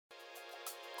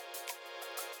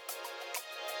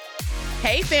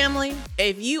Hey family,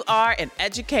 if you are an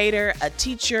educator, a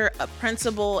teacher, a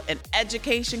principal, an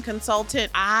education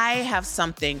consultant, I have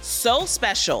something so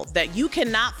special that you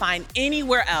cannot find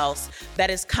anywhere else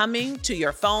that is coming to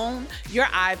your phone, your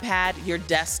iPad, your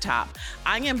desktop.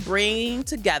 I am bringing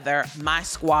together my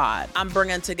squad. I'm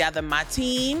bringing together my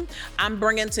team. I'm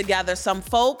bringing together some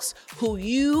folks who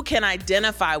you can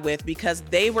identify with because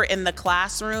they were in the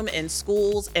classroom, in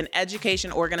schools, and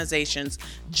education organizations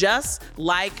just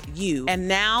like you. And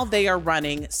now they are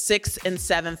running 6- and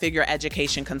 7-figure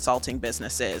education consulting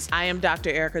businesses. I am Dr.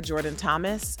 Erica Jordan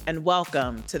Thomas, and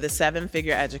welcome to the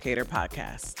 7-Figure Educator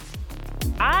Podcast.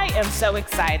 I am so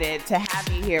excited to have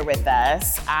you here with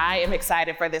us. I am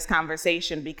excited for this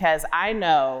conversation because I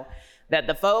know that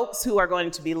the folks who are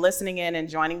going to be listening in and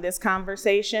joining this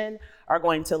conversation are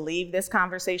going to leave this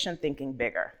conversation thinking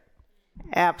bigger.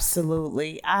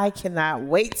 Absolutely. I cannot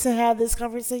wait to have this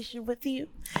conversation with you.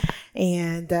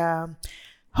 And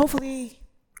hopefully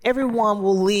everyone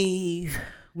will leave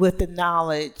with the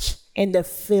knowledge and the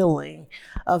feeling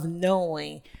of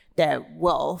knowing that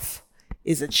wealth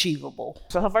is achievable.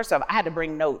 So first off, I had to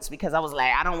bring notes because I was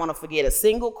like, I don't want to forget a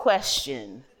single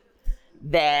question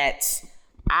that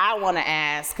I want to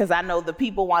ask because I know the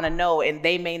people want to know and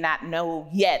they may not know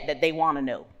yet that they want to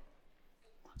know.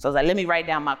 So I was like, let me write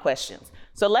down my questions.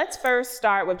 So let's first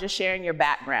start with just sharing your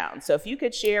background. So if you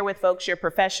could share with folks your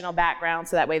professional background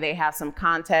so that way they have some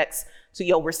context to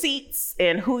your receipts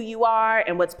and who you are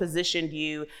and what's positioned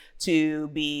you to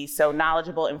be so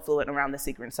knowledgeable and fluent around the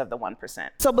secrets of the 1%.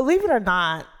 So believe it or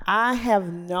not, I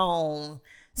have known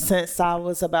since I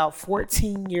was about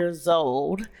 14 years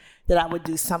old that I would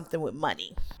do something with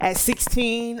money. At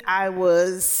 16, I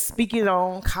was speaking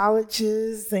on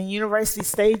colleges and university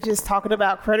stages, talking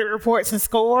about credit reports and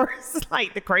scores,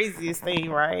 like the craziest thing,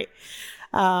 right?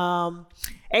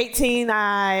 18,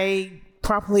 I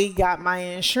promptly got my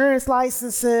insurance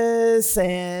licenses,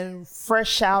 and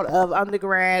fresh out of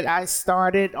undergrad, I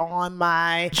started on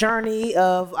my journey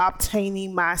of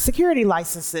obtaining my security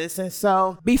licenses. And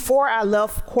so before I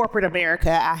left corporate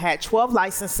America, I had 12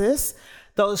 licenses.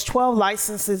 Those 12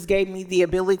 licenses gave me the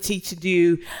ability to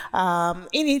do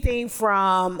anything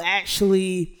from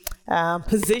actually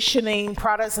positioning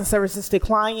products and services to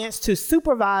clients to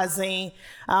supervising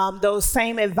those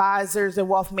same advisors and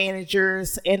wealth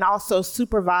managers, and also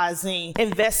supervising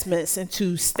investments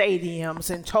into stadiums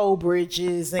and toll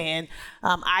bridges and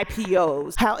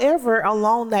IPOs. However,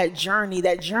 along that journey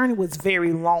was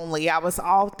very lonely. I was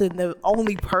often the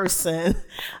only person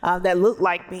that looked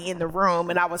like me in the room,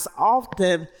 and I was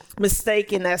often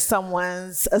mistaken as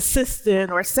someone's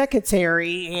assistant or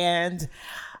secretary, and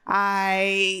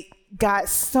I got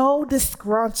so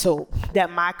disgruntled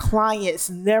that my clients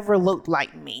never looked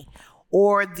like me,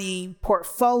 or the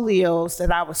portfolios that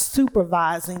I was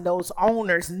supervising, those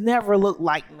owners never looked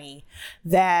like me,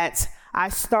 that I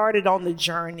started on the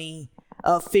journey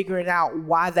of figuring out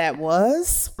why that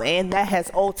was, and that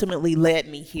has ultimately led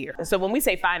me here. So when we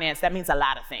say finance, that means a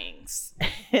lot of things.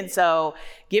 And so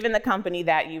given the company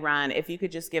that you run, if you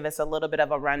could just give us a little bit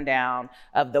of a rundown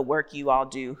of the work you all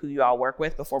do, who you all work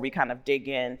with, before we kind of dig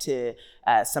into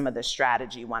some of the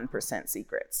strategy 1%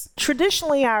 secrets.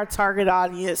 Traditionally, our target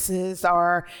audiences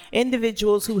are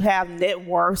individuals who have net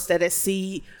worths that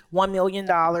exceed $1 million,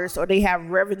 or they have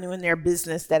revenue in their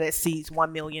business that exceeds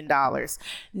 $1 million.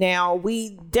 Now,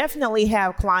 we definitely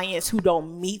have clients who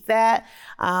don't meet that,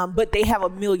 but they have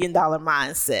 $1 million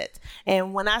mindset.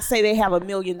 And when I say they have $1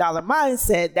 million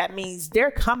mindset, that means they're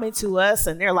coming to us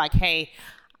and they're like, hey,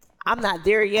 I'm not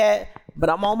there yet, but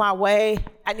I'm on my way.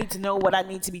 I need to know what I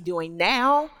need to be doing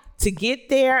now to get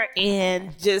there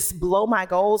and just blow my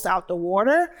goals out the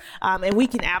water. And we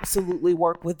can absolutely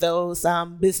work with those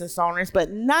business owners.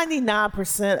 But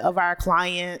 99% of our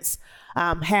clients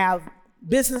have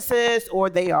businesses, or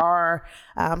they are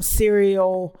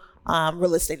serial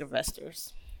real estate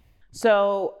investors.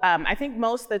 So I think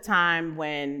most of the time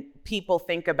when people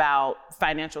think about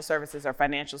financial services or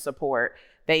financial support,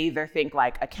 they either think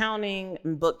like accounting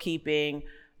and bookkeeping,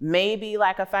 maybe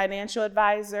like a financial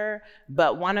advisor,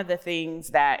 but one of the things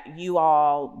that you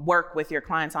all work with your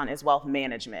clients on is wealth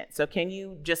management. So can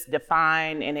you just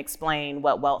define and explain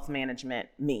what wealth management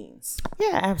means?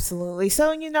 Yeah, absolutely.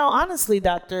 So, honestly,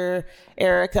 Dr.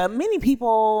 Erica, many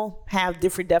people have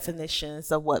different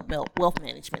definitions of what wealth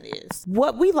management is.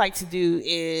 What we like to do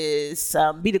is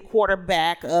be the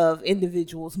quarterback of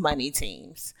individuals' money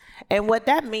teams. And what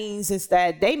that means is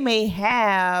that they may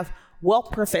have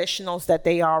wealth professionals that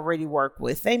they already work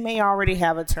with. They may already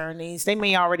have attorneys. They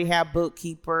may already have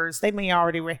bookkeepers. They may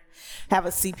already have a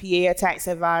CPA, a tax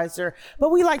advisor. But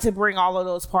we like to bring all of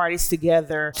those parties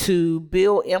together to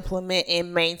build, implement,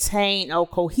 and maintain a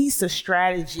cohesive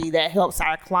strategy that helps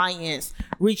our clients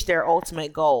reach their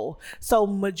ultimate goal. So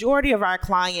majority of our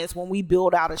clients, when we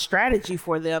build out a strategy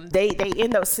for them, they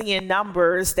end up seeing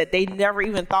numbers that they never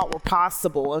even thought were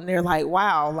possible. And they're like,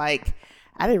 wow, like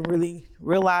I didn't really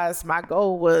realize my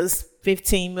goal was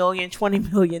 $15 million,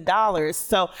 $20 million.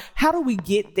 So how do we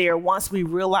get there once we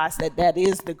realize that that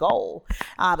is the goal?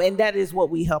 And that is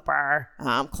what we help our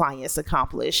clients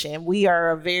accomplish. And we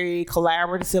are a very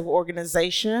collaborative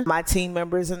organization. My team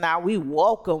members and I, we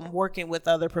welcome working with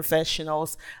other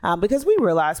professionals because we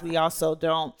realize we also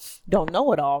don't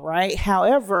know it all, right?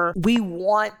 However, we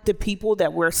want the people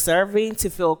that we're serving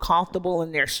to feel comfortable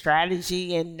in their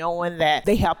strategy and knowing that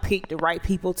they have picked the right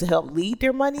people to help lead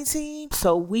their money team.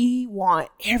 So we want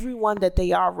everyone that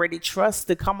they already trust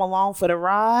to come along for the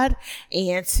ride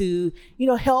and to,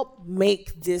 help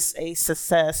make this a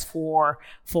success for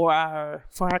our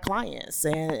clients.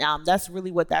 And that's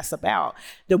really what that's about.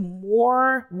 The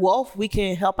more wealth we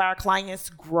can help our clients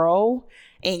grow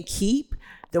and keep,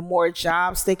 the more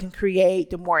jobs they can create,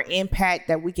 the more impact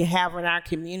that we can have in our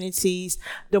communities,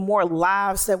 the more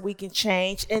lives that we can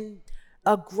change, and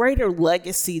a greater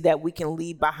legacy that we can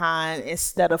leave behind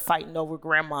instead of fighting over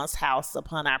grandma's house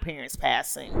upon our parents'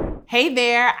 passing. Hey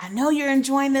there, I know you're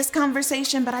enjoying this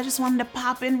conversation, but I just wanted to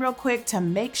pop in real quick to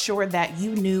make sure that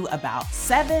you knew about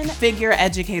 7 Figure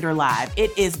Educator Live.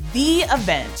 It is the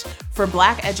event for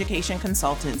Black education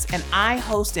consultants, and I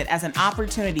host it as an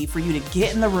opportunity for you to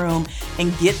get in the room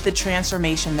and get the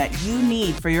transformation that you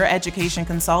need for your education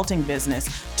consulting business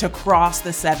to cross the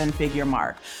 7-figure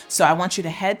mark. So I want you to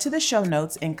head to the show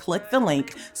notes and click the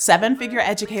link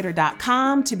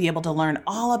 7figureeducator.com to be able to learn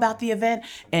all about the event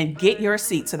and get your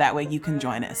seat so that way you can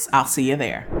join us. I'll see you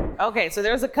there. Okay, so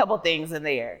there's a couple things in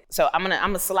there. So I'm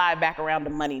gonna slide back around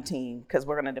the money team because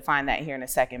we're gonna define that here in a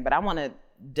second, but I wanna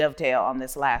dovetail on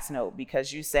this last note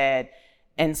because you said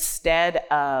instead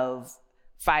of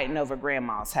fighting over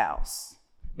grandma's house,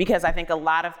 because I think a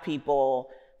lot of people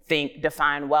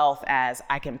define wealth as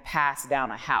I can pass down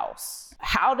a house.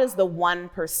 How does the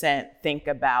 1% think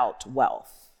about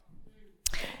wealth?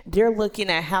 They're looking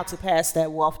at how to pass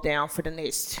that wealth down for the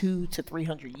next 200 to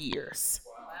 300 years.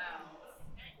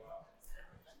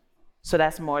 So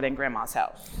that's more than grandma's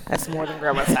house. That's more than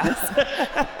grandma's house.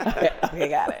 Okay,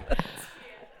 got it.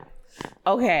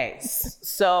 Okay,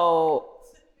 so,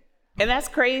 and that's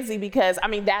crazy because,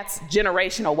 that's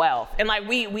generational wealth. And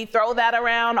we throw that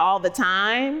around all the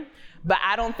time, but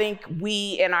I don't think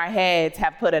we in our heads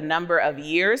have put a number of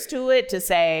years to it to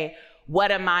say,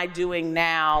 what am I doing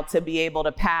now to be able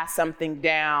to pass something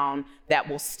down that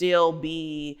will still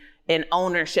be in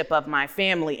ownership of my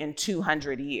family in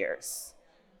 200 years?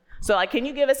 So can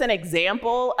you give us an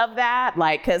example of that?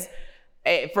 Because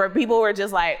for people who are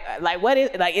just what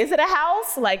is, is it a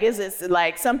house? Is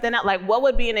it something else? What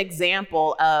would be an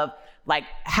example of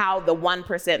how the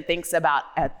 1% thinks about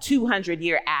a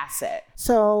 200-year asset?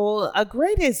 So a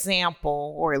great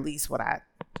example, or at least what I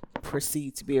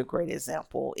perceive to be a great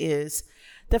example, is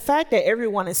the fact that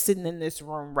everyone is sitting in this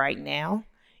room right now.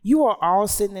 You are all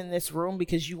sitting in this room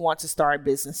because you want to start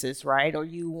businesses, right? Or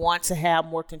you want to have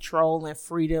more control and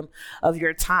freedom of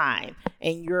your time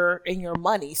and your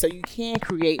money so you can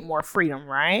create more freedom,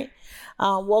 right?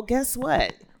 Well, guess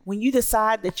what? When you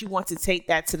decide that you want to take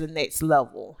that to the next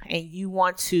level and you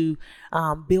want to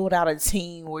build out a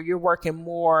team where you're working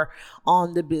more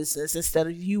on the business instead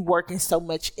of you working so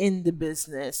much in the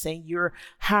business, and you're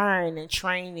hiring and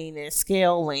training and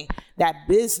scaling that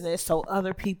business so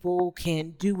other people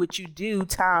can do what you do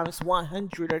times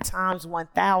 100 or times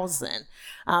 1,000.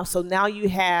 So now you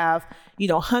have,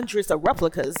 hundreds of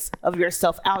replicas of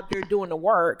yourself out there doing the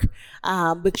work,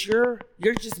 but you're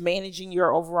just managing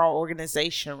your overall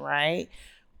organization, right?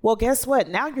 Well, guess what?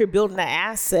 Now you're building an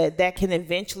asset that can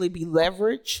eventually be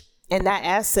leveraged, and that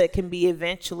asset can be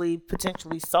eventually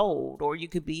potentially sold, or you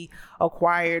could be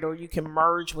acquired, or you can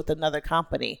merge with another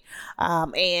company.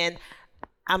 And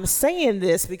I'm saying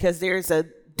this because there's a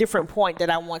different point that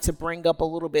I want to bring up a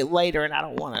little bit later, and I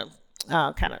don't want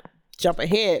to kind of jump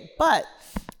ahead, but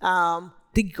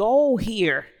the goal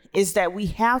here is that we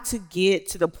have to get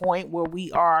to the point where we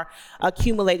are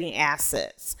accumulating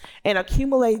assets. And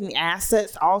accumulating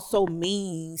assets also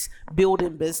means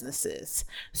building businesses.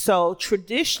 So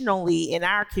traditionally in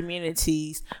our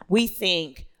communities, we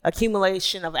think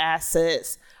accumulation of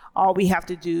assets all we have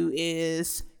to do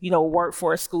is, work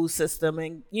for a school system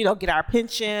and, get our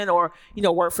pension, or,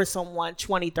 work for someone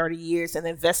 20, 30 years and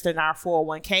invest in our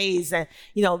 401ks. And,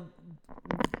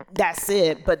 that's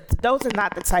it. But those are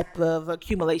not the type of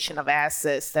accumulation of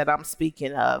assets that I'm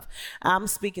speaking of. I'm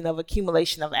speaking of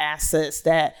accumulation of assets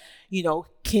that,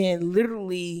 can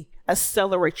literally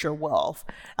accelerate your wealth.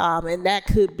 And that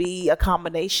could be a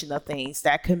combination of things.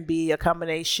 That can be a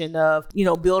combination of,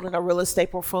 building a real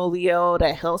estate portfolio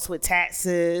that helps with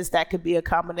taxes. That could be a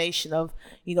combination of,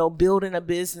 building a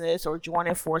business or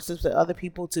joining forces with other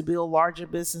people to build larger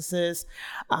businesses.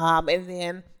 And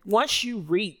then once you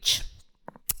reach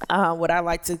what I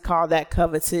like to call that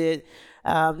coveted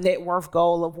net worth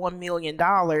goal of $1 million,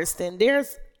 then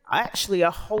there's actually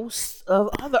a host of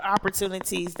other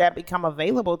opportunities that become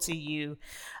available to you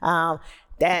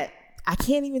that I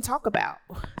can't even talk about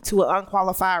to an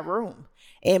unqualified room.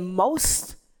 And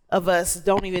most of us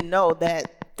don't even know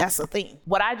that that's a thing.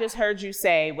 What I just heard you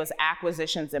say was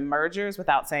acquisitions and mergers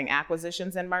without saying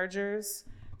acquisitions and mergers.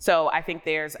 So I think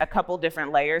there's a couple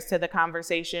different layers to the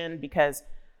conversation, because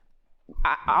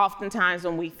oftentimes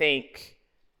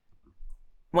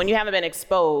when you haven't been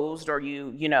exposed, or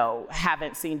you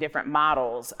haven't seen different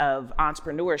models of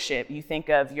entrepreneurship, you think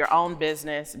of your own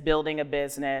business, building a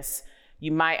business,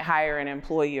 you might hire an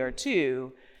employee or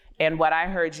two. And what I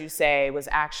heard you say was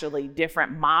actually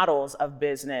different models of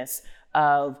business.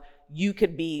 Of you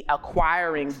could be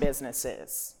acquiring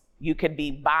businesses, you could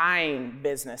be buying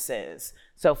businesses.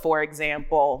 So for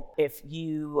example, if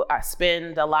you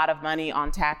spend a lot of money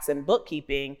on tax and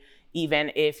bookkeeping,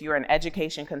 even if you're an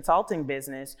education consulting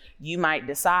business, you might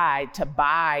decide to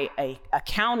buy an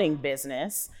accounting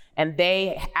business, and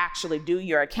they actually do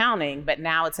your accounting, but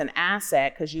now it's an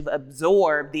asset because you've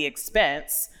absorbed the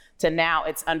expense to now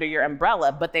it's under your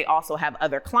umbrella, but they also have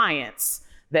other clients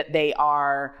that they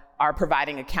are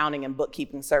providing accounting and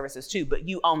bookkeeping services to, but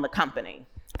you own the company.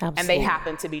 Absolutely. And they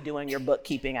happen to be doing your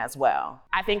bookkeeping as well.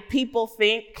 I think people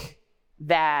think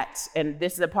that, and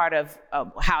this is a part of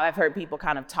how I've heard people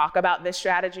kind of talk about this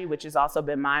strategy, which has also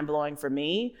been mind-blowing for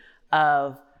me,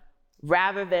 of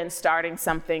rather than starting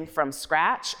something from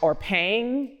scratch or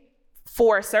paying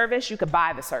for a service, you could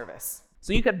buy the service.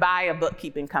 So you could buy a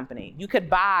bookkeeping company. You could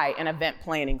buy an event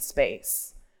planning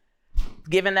space.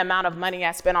 Given the amount of money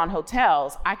I spent on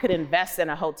hotels, I could invest in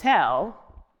a hotel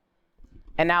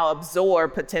and now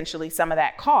absorb potentially some of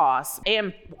that cost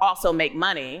and also make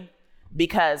money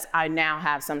because I now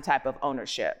have some type of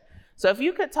ownership. So if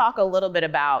you could talk a little bit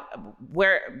about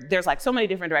where there's like so many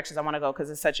different directions I want to go, because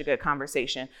it's such a good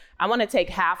conversation. I want to take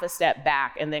half a step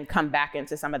back and then come back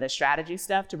into some of the strategy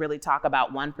stuff to really talk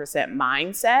about 1%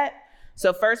 mindset.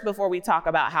 So first, before we talk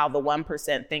about how the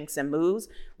 1% thinks and moves,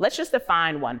 let's just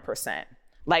define 1%.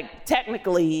 Like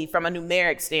technically, from a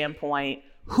numeric standpoint,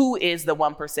 who is the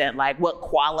 1%? Like what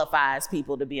qualifies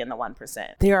people to be in the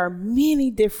 1%? There are many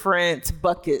different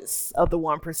buckets of the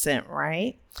 1%,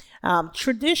 right?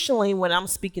 Traditionally, when I'm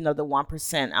speaking of the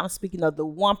 1%, I'm speaking of the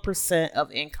 1%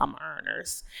 of income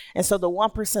earners. And so the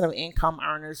 1% of income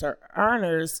earners are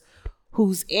earners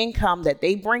whose income that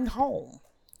they bring home,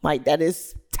 like that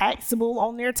is taxable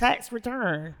on their tax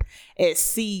return,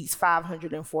 exceeds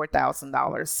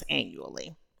 $504,000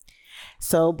 annually.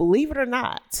 So believe it or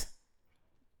not,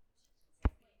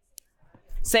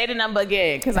 say the number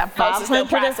again, because I'm still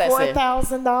processing.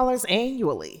 $504,000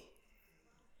 annually.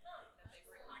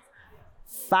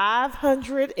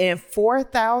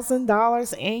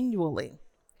 $504,000 annually.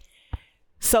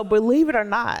 So believe it or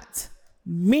not,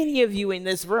 many of you in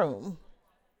this room,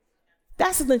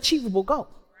 that's an achievable goal.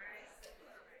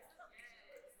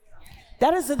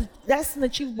 That's an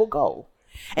achievable goal.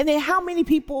 And then how many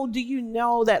people do you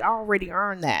know that already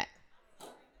earn that?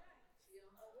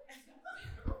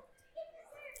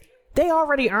 They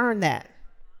already earn that.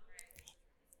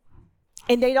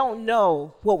 And they don't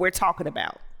know what we're talking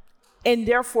about. And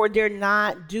therefore, they're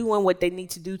not doing what they need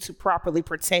to do to properly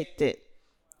protect it,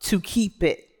 to keep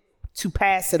it, to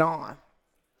pass it on.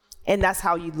 And that's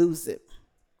how you lose it.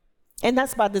 And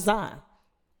that's by design.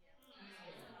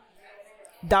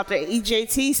 Dr.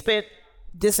 EJT spent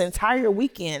this entire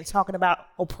weekend talking about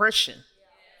oppression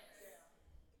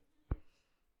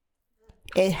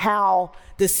and how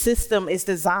the system is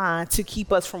designed to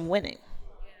keep us from winning.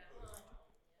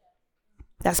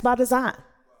 That's by design.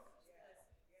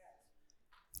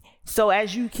 So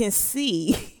as you can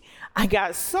see, I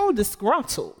got so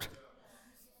disgruntled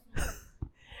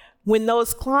when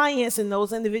those clients and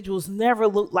those individuals never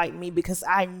looked like me, because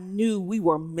I knew we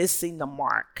were missing the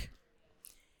mark.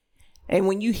 And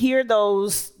when you hear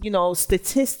those,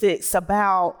 statistics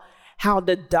about how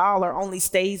the dollar only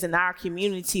stays in our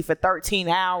community for 13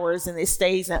 hours and it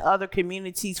stays in other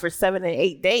communities for 7 and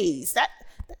 8 days.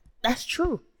 That's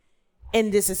true.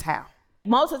 And this is how.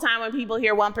 Most of the time when people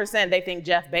hear 1%, they think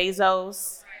Jeff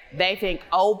Bezos, they think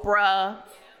Oprah,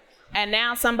 and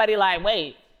now somebody like,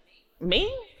 wait,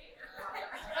 me?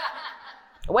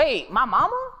 Wait, my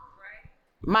mama?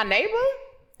 My neighbor?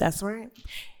 That's right.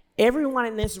 Everyone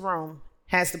in this room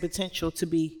has the potential to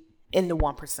be in the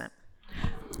 1%.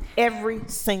 Every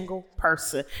single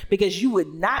person, because you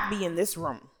would not be in this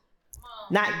room,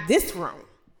 not this room,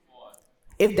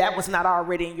 if that was not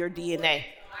already in your DNA.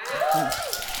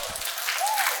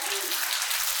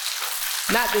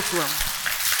 Not this room.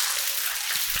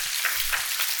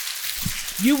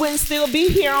 You wouldn't still be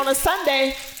here on a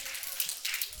Sunday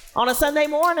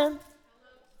morning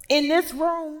in this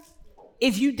room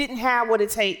if you didn't have what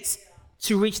it takes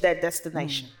to reach that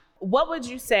destination. What would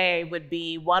you say would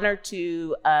be one or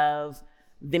two of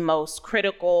the most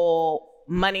critical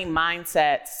money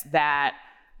mindsets that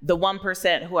the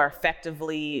 1% who are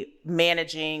effectively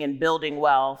managing and building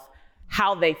wealth,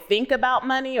 how they think about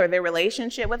money or their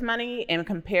relationship with money in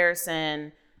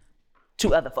comparison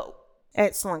to other folk?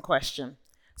 Excellent question.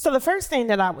 So the first thing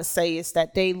that I would say is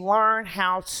that they learn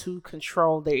how to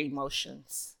control their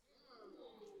emotions.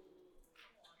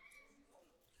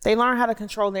 They learn how to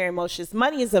control their emotions.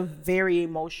 Money is a very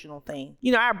emotional thing.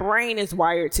 You know, our brain is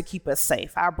wired to keep us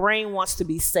safe. Our brain wants to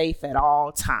be safe at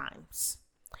all times.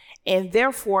 And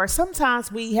therefore,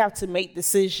 sometimes we have to make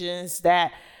decisions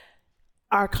that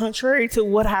are contrary to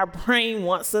what our brain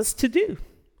wants us to do.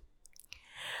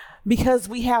 Because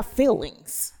we have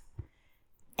feelings.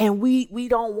 And we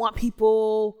don't want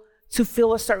people to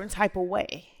feel a certain type of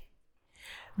way.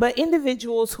 But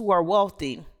individuals who are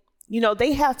wealthy, you know,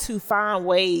 they have to find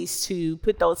ways to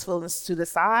put those feelings to the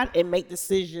side and make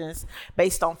decisions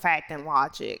based on fact and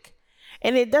logic.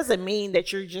 And it doesn't mean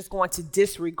that you're just going to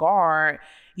disregard,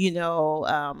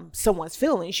 someone's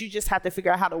feelings. You just have to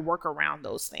figure out how to work around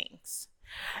those things.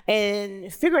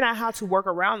 And figuring out how to work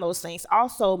around those things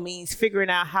also means figuring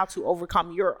out how to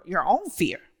overcome your own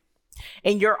fear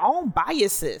and your own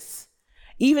biases,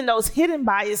 even those hidden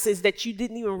biases that you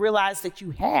didn't even realize that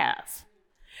you have,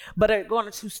 but are going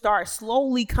to start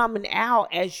slowly coming out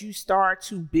as you start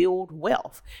to build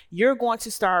wealth. You're going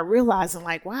to start realizing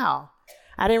like, wow,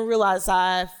 I didn't realize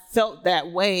I felt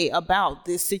that way about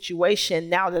this situation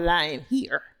now that I am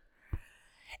here.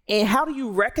 And how do you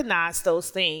recognize those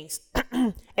things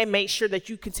and make sure that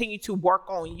you continue to work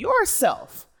on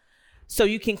yourself so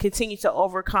you can continue to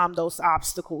overcome those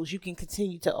obstacles? You can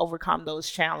continue to overcome those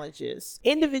challenges.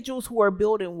 Individuals who are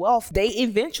building wealth, they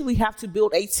eventually have to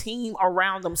build a team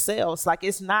around themselves. Like,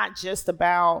 it's not just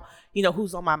about,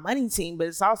 who's on my money team, but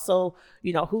it's also,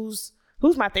 who's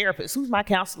my therapist, who's my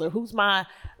counselor, who's my,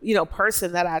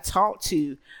 person that I talk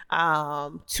to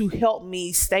help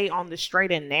me stay on the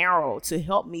straight and narrow, to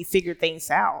help me figure things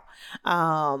out.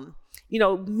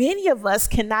 Many of us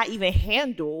cannot even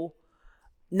handle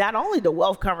not only the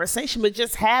wealth conversation, but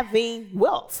just having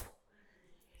wealth.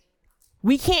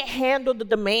 We can't handle the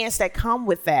demands that come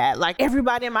with that. Like,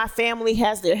 everybody in my family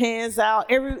has their hands out.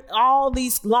 All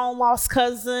these long lost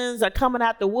cousins are coming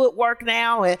out the woodwork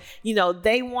now, and,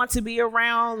 they want to be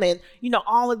around, and,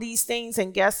 all of these things.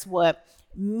 And guess what?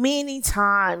 Many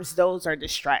times those are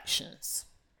distractions.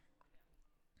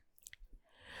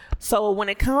 So when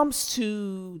it comes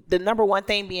to the number one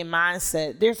thing being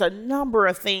mindset, there's a number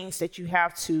of things that you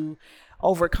have to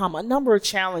overcome, a number of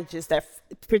challenges that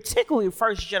particularly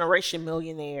first generation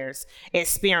millionaires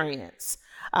experience.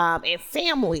 And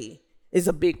family is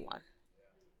a big one.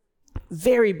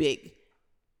 Very big.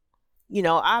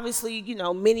 Obviously,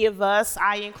 many of us,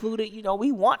 I included,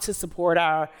 we want to support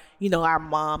our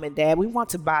mom and dad. We want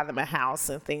to buy them a house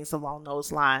and things along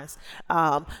those lines.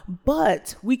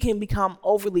 But we can become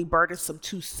overly burdensome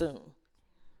too soon.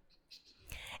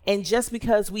 And just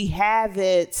because we have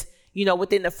it,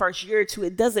 within the first year or two,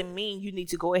 it doesn't mean you need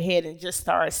to go ahead and just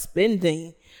start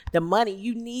spending the money.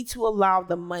 You need to allow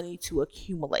the money to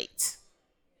accumulate,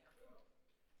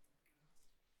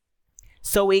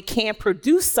 so it can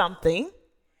produce something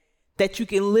that you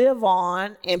can live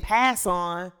on and pass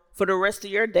on for the rest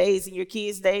of your days and your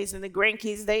kids' days and the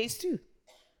grandkids' days too.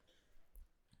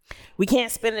 We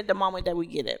can't spend it the moment that we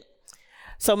get it.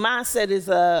 So mindset is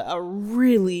a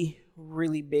really,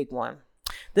 really big one.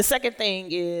 The second thing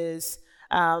is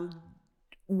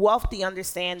wealthy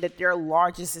understand that their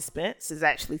largest expense is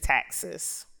actually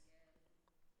taxes.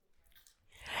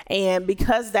 And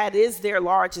because that is their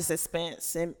largest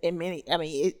expense, and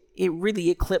it really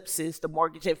eclipses the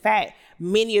mortgage. In fact,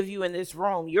 many of you in this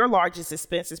room, your largest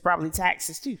expense is probably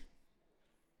taxes too.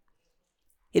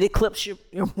 It eclipses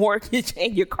your mortgage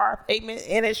and your car payment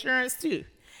and insurance too.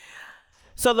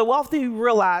 So the wealthy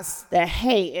realize that,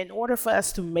 hey, in order for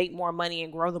us to make more money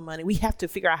and grow the money, we have to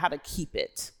figure out how to keep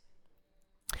it.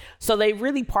 So they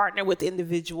really partner with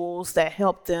individuals that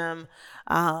help them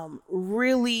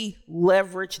really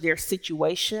leverage their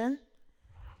situation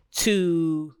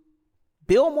to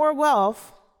build more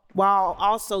wealth while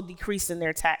also decreasing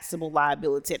their taxable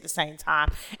liability at the same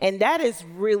time. And that is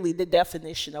really the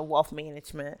definition of wealth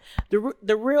management.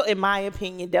 The real, in my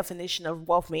opinion, definition of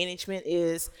wealth management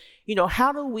is,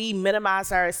 how do we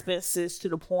minimize our expenses to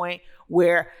the point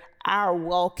where our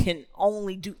wealth can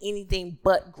only do anything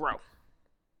but grow?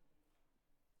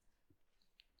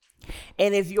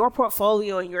 And if your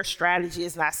portfolio and your strategy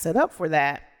is not set up for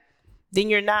that, then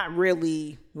you're not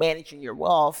really managing your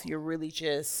wealth. You're really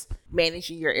just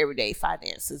managing your everyday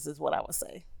finances, is what I would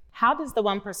say. How does the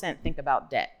 1% think about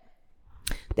debt?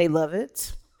 They love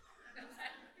it.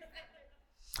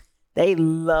 They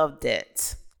love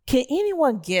debt. Can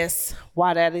anyone guess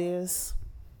why that is?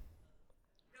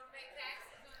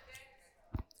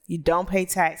 You don't pay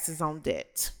taxes on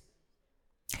debt.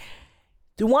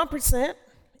 The 1%,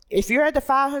 if you're at the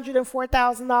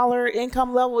 $504,000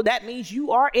 income level, that means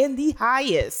you are in the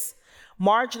highest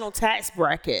marginal tax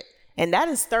bracket. And that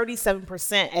is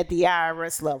 37% at the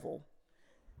IRS level.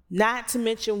 Not to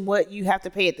mention what you have to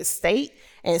pay at the state.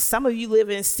 And some of you live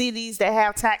in cities that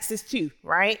have taxes too,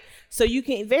 right? So you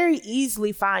can very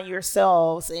easily find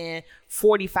yourselves in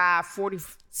 45,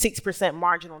 46%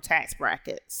 marginal tax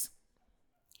brackets.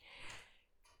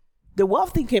 The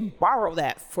wealthy can borrow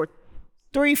that for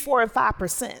 3, 4, and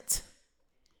 5%.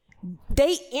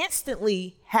 They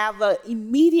instantly have an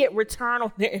immediate return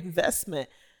on their investment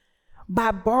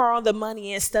by borrowing the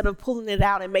money instead of pulling it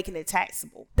out and making it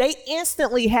taxable. They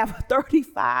instantly have a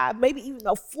 35, maybe even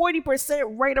a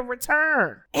 40% rate of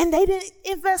return. And they didn't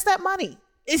invest that money.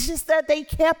 It's just that they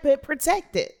kept it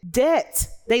protected. Debt,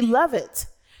 they love it.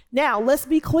 Now, let's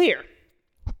be clear.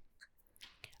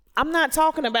 I'm not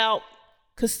talking about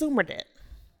consumer debt.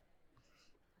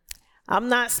 I'm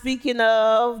not speaking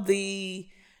of the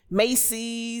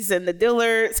Macy's and the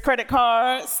Dillard's credit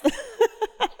cards.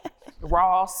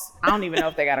 Ross. I don't even know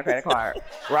if they got a credit card.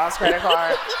 Ross credit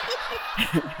card.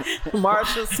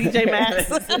 Marshall, TJ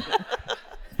Maxx.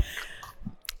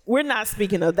 We're not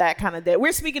speaking of that kind of debt.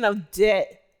 We're speaking of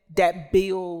debt that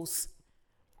builds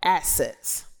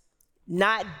assets,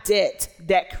 not debt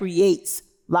that creates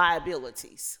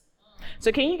liabilities.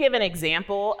 So can you give an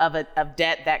example of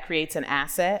debt that creates an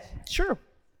asset? Sure.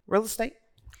 Real estate.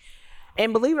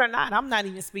 And believe it or not, I'm not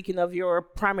even speaking of your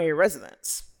primary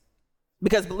residence.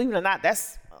 Because believe it or not,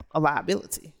 that's a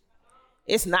liability.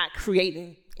 It's not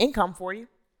creating income for you.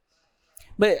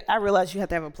 But I realize you have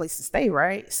to have a place to stay,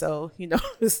 right? So,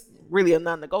 it's really a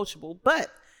non-negotiable.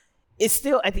 But it's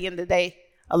still, at the end of the day,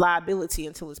 a liability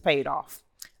until it's paid off.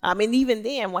 And even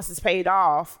then, once it's paid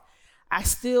off, I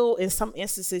still, in some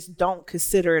instances, don't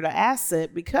consider it an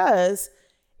asset, because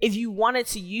if you wanted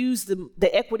to use the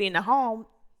equity in the home,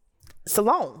 it's a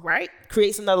loan, right?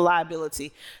 Creates another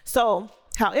liability. So,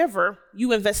 however,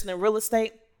 you invest in real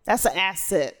estate, that's an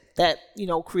asset that,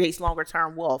 creates longer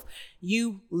term wealth.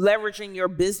 You leveraging your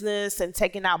business and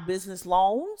taking out business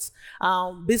loans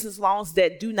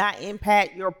that do not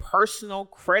impact your personal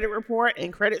credit report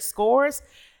and credit scores,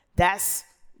 that's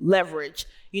leverage.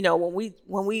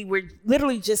 When we were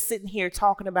literally just sitting here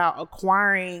talking about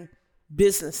acquiring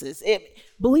businesses,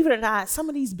 believe it or not, some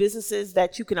of these businesses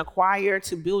that you can acquire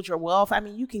to build your wealth,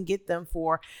 you can get them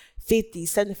for $50,000,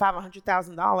 $75,000,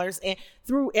 $100,000. And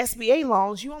through SBA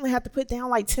loans, you only have to put down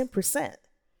like 10%.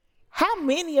 How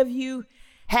many of you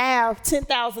have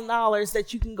 $10,000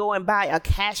 that you can go and buy a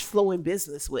cash flowing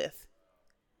business with?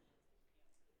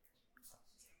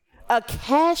 A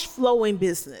cash flowing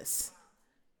business.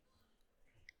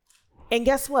 And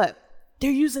guess what?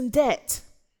 They're using debt.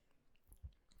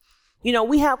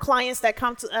 We have clients that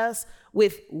come to us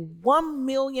with $1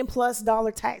 million+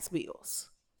 tax bills.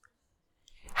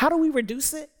 How do we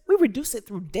reduce it? We reduce it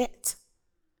through debt.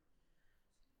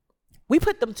 We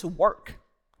put them to work.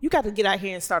 You got to get out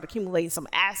here and start accumulating some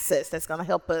assets that's going to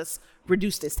help us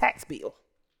reduce this tax bill.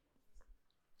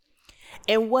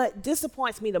 And what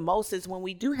disappoints me the most is when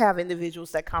we do have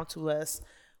individuals that come to us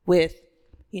with,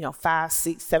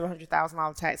 $500,000, $600,000,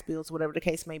 $700,000 tax bills, whatever the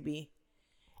case may be,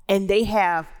 and they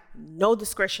have no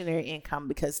discretionary income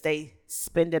because they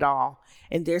spend it all,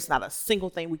 and there's not a single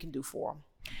thing we can do for them.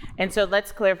 And so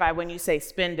let's clarify, when you say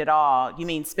spend it all, you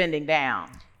mean spending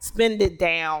down? Spend it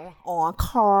down on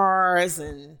cars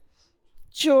and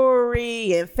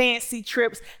jewelry and fancy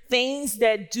trips, things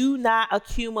that do not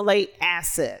accumulate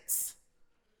assets.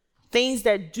 things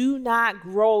that do not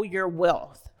grow your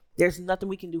wealth, there's nothing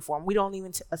we can do for them. We don't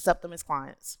even accept them as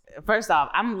clients. First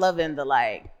off, I'm loving the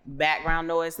like background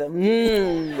noise. The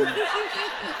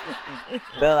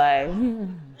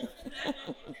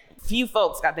few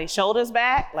folks got their shoulders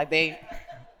back, like they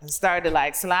started to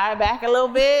like slide back a little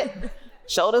bit.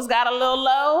 Shoulders got a little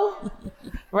low,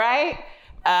 right?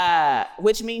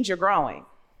 Which means you're growing.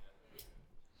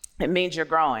 It means you're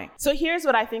growing. So here's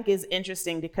what I think is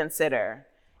interesting to consider.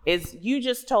 Is you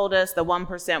just told us the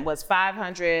 1% was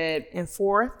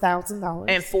 $504,000.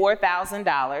 And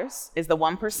 $4,000 is the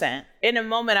 1%. In a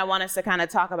moment, I want us to kind of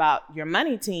talk about your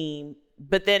money team,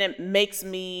 but then it makes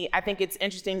me, I think it's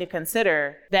interesting to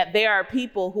consider that there are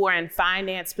people who are in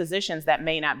finance positions that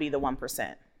may not be the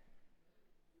 1%.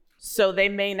 So they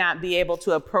may not be able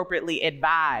to appropriately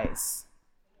advise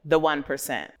the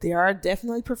 1%. There are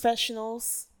definitely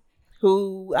professionals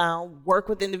who work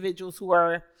with individuals who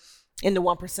are in the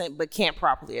 1%, but can't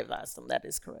properly advise them. That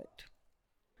is correct.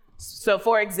 So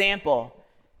for example,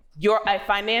 a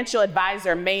financial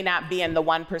advisor may not be in the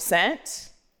 1%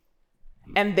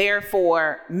 and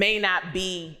therefore may not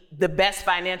be the best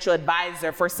financial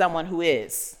advisor for someone who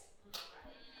is.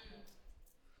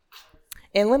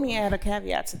 And let me add a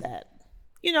caveat to that.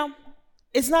 You know,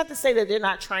 it's not to say that they're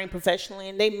not trained professionally,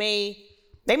 and they may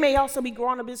also be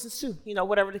growing a business too, you know,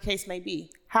 whatever the case may be.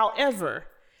 However,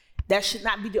 that should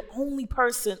not be the only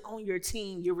person on your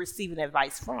team you're receiving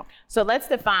advice from. So let's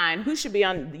define who should be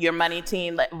on your money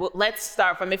team. Let's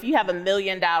start from, if you have $1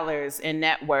 million in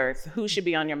net worth, who should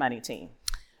be on your money team?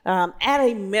 At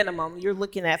a minimum, you're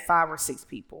looking at 5 or 6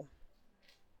 people.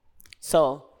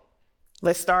 So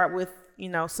let's start with, you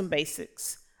know, some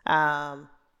basics,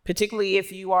 particularly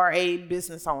if you are a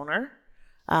business owner.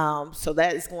 So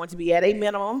that is going to be at a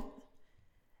minimum,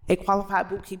 a qualified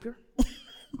bookkeeper.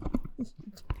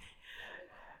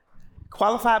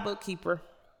 Qualified bookkeeper.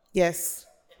 Yes.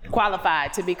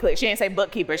 Qualified, to be clear. She didn't say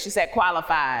bookkeeper. She said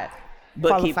qualified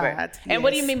bookkeeper. Qualified, and yes.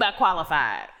 What do you mean by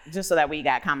qualified? Just so that we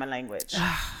got common language.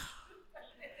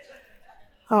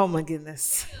 Oh my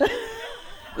goodness.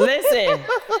 Listen.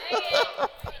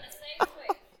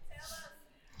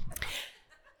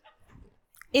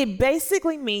 It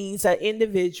basically means an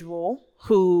individual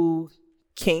who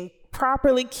can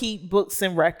properly keep books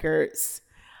and records,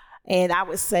 and I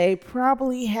would say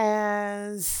probably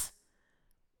has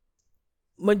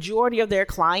majority of their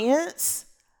clients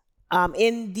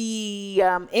in the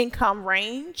income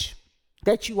range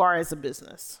that you are as a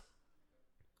business.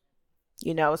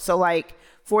 You know, so like,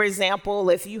 for example,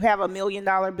 if you have $1 million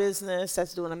business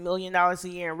that's doing $1 million a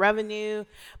year in revenue,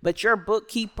 but your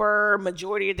bookkeeper,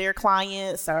 majority of their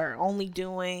clients are only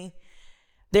doing,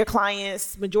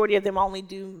 majority of them only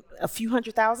do a few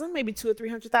 $100,000, maybe $200,000 or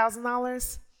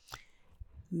 $300,000,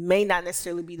 may not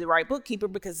necessarily be the right bookkeeper,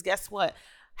 because guess what?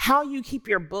 How you keep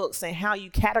your books and how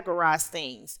you categorize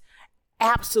things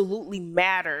absolutely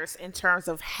matters in terms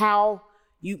of how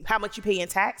much you pay in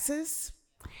taxes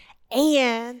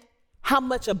and how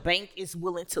much a bank is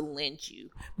willing to lend you.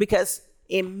 Because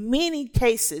in many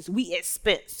cases, we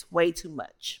expense way too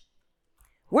much.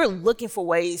 We're looking for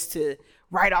ways to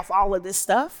write off all of this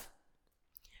stuff,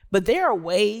 but there are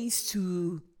ways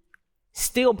to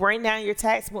still bring down your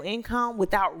taxable income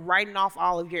without writing off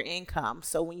all of your income.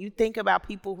 So when you think about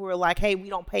people who are like, hey, we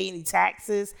don't pay any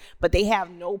taxes, but they have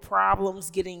no problems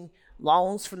getting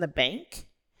loans from the bank,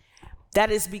 that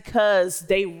is because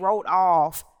they wrote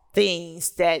off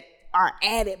things that are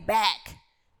added back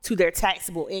to their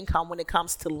taxable income when it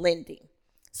comes to lending.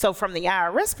 So from the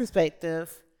IRS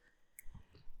perspective,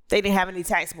 they didn't have any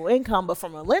taxable income, but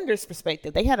from a lender's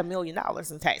perspective, they had $1 million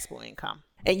in taxable income.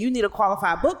 And you need a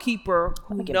qualified bookkeeper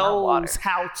who knows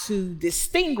how to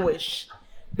distinguish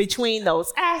between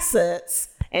those assets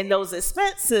and those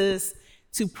expenses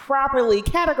to properly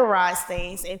categorize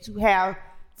things and to have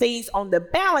things on the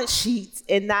balance sheet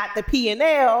and not the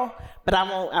P&L. But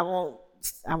I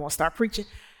won't start preaching.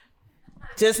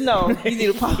 Just know you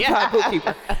need a qualified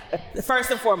bookkeeper.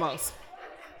 First and foremost.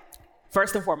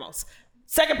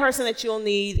 Second person that you'll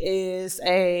need is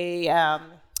a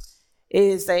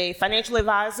financial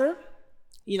advisor,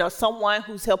 you know, someone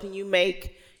who's helping you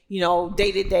make, you know,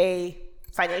 day-to-day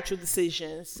financial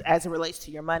decisions as it relates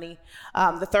to your money.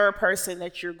 The third person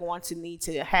that you're going to need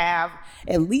to have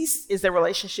at least is a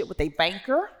relationship with a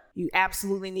banker. You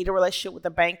absolutely need a relationship with a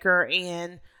banker.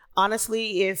 And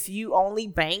honestly, if you only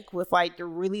bank with like the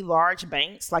really large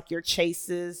banks, like your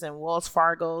Chases and Wells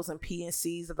Fargos and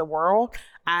PNCs of the world,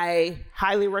 I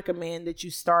highly recommend that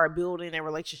you start building a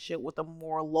relationship with a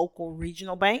more local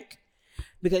regional bank,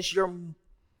 because you're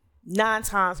 9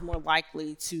 times more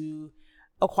likely to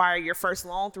acquire your first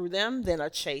loan through them than a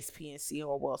Chase, PNC,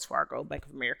 or Wells Fargo, Bank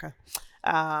of America.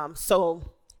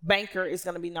 So banker is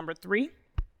going to be number 3.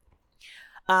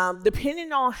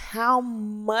 Depending on how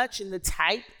much and the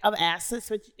type of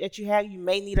assets that you have, you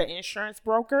may need an insurance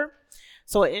broker.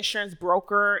 So an insurance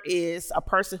broker is a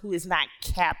person who is not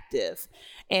captive.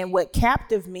 And what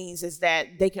captive means is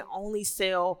that they can only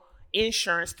sell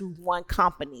insurance through one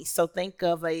company. So think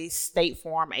of a State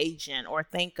Farm agent, or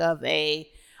think of a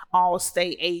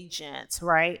Allstate agent,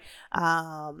 right?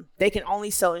 They can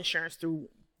only sell insurance through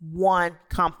one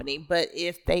company. But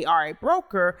if they are a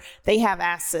broker, they have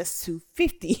access to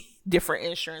 50 different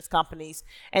insurance companies,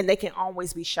 and they can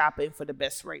always be shopping for the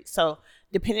best rate. So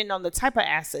depending on the type of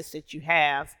assets that you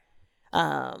have,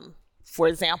 for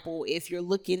example, if you're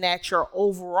looking at your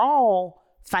overall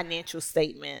financial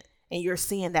statement and you're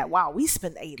seeing that, wow, we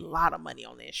spend a lot of money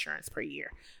on the insurance per year,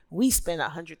 we spend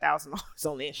 $100,000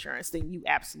 on the insurance, then you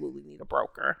absolutely need a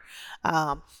broker.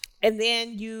 And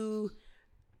then you,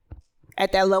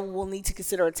 at that level, will need to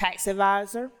consider a tax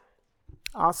advisor,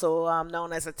 also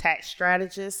known as a tax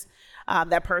strategist.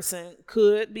 That person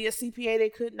could be a CPA, they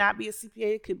could not be a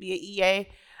CPA, could be an EA,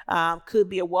 could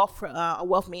be a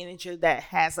wealth manager that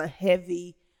has a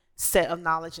heavy set of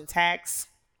knowledge in tax.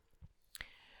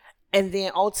 And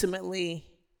then ultimately,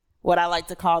 what I like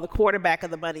to call the quarterback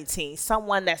of the money team,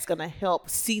 someone that's going to help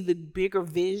see the bigger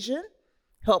vision,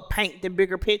 help paint the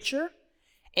bigger picture,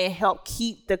 and help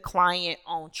keep the client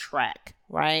on track,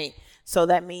 right? So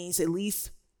that means at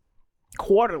least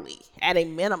quarterly at a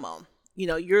minimum,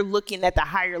 you're looking at the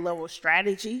higher level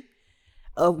strategy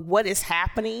of what is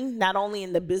happening, not only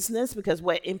in the business, because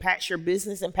what impacts your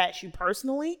business impacts you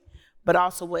personally, but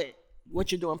also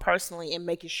what you're doing personally, and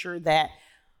making sure that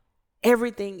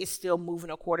everything is still moving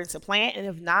according to plan. And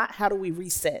if not, how do we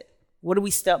reset? What do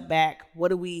we step back? What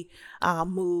do we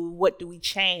move? What do we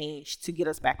change to get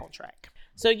us back on track?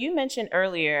 So you mentioned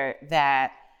earlier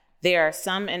that there are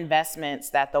some investments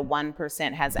that the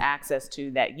 1% has access to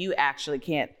that you actually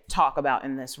can't talk about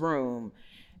in this room.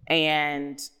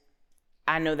 And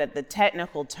I know that the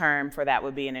technical term for that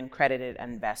would be an accredited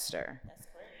investor. That's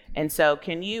correct. And so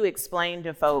can you explain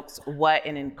to folks what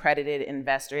an accredited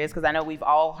investor is? Because I know we've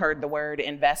all heard the word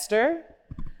investor,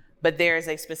 but there is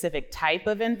a specific type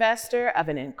of investor, of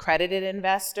an accredited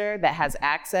investor that has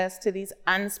access to these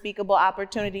unspeakable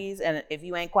opportunities. And if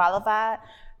you ain't qualified,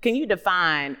 can you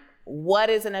define what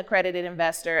is an accredited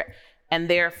investor, and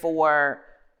therefore,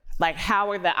 like, how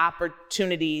are the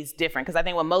opportunities different? Because I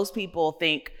think when most people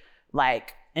think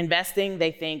like investing,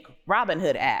 they think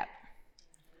Robinhood app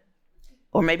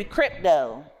or maybe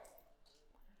crypto,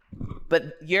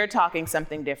 but you're talking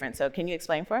something different. So can you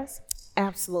explain for us?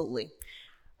 Absolutely.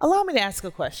 Allow me to ask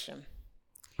a question.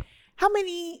 How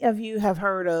many of you have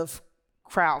heard of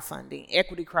crowdfunding,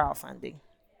 equity crowdfunding?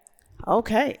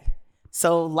 Okay.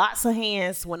 So lots of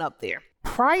hands went up there.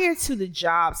 Prior to the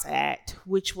Jobs Act,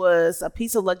 which was a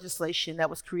piece of legislation that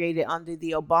was created under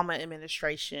the Obama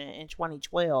administration in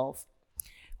 2012,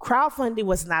 crowdfunding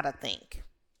was not a thing.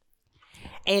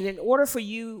 And in order for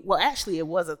you, well, actually it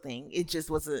was a thing. It just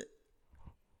wasn't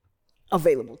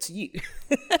available to you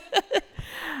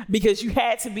because you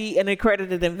had to be an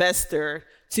accredited investor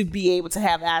to be able to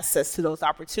have access to those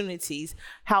opportunities.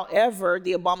 However,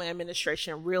 the Obama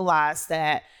administration realized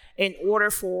that in order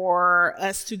for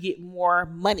us to get more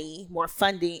money, more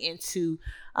funding into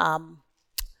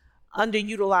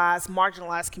underutilized,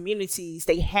 marginalized communities,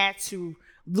 they had to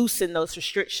loosen those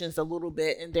restrictions a little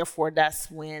bit. And therefore, that's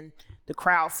when the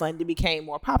crowdfunding became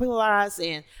more popularized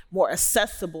and more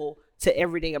accessible to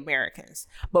everyday Americans.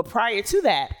 But prior to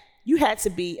that, you had to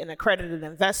be an accredited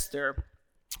investor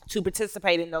to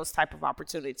participate in those type of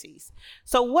opportunities.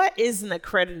 So what is an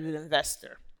accredited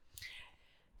investor?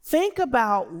 Think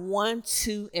about 1,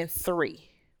 2, and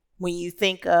 3 when you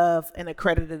think of an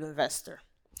accredited investor.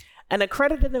 An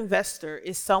accredited investor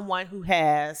is someone who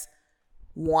has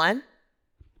 $1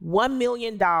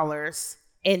 million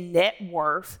in net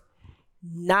worth,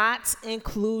 not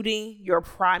including your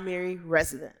primary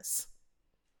residence.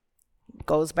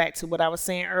 Goes back to what I was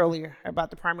saying earlier about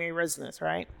the primary residence,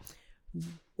 right?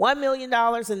 $1 million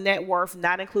in net worth,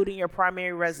 not including your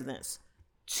primary residence.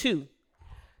 2,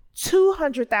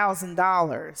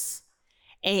 $200,000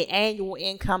 in annual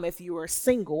income if you are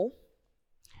single.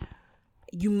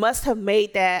 You must have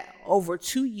made that over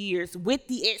 2 years with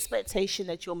the expectation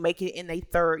that you'll make it in a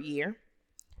third year.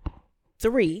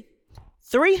 3,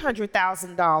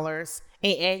 $300,000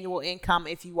 in annual income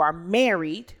if you are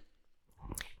married.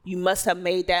 You must have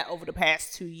made that over the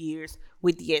past 2 years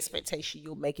with the expectation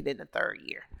you'll make it in the third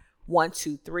year. 1,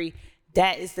 2, 3.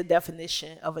 That is the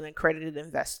definition of an accredited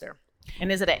investor.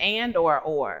 And is it an and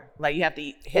or? Like you have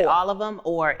to hit all of them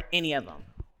or any of them?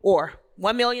 Or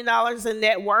 $1 million in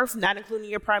net worth, not including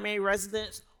your primary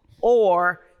residence,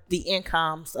 or the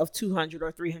incomes of $200,000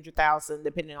 or $300,000,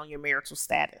 depending on your marital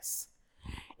status.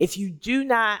 If you do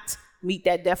not meet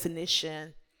that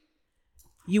definition,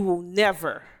 you will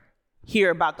never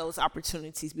hear about those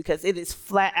opportunities because it is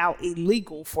flat out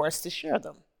illegal for us to share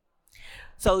them.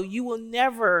 So you will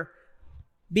never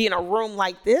be in a room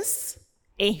like this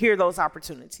and hear those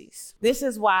opportunities. This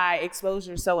is why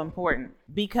exposure is so important,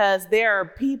 because there are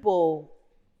people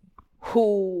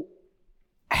who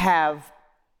have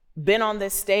been on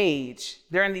this stage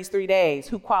during these 3 days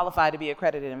who qualify to be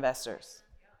accredited investors.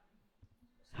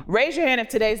 Raise your hand if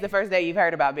today's the first day you've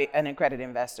heard about an accredited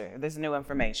investor. This is new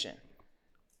information,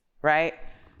 right?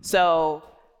 So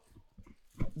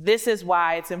this is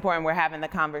why it's important we're having the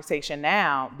conversation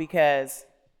now, because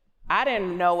I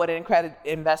didn't know what an accredited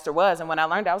investor was. And when I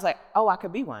learned, I was like, oh, I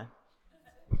could be one.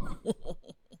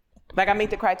 Like I meet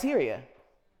the criteria,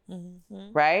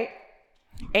 right?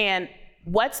 And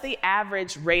what's the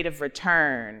average rate of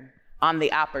return on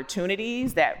the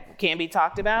opportunities that can be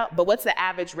talked about? But what's the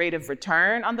average rate of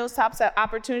return on those types of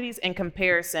opportunities in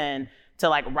comparison to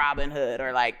like Robinhood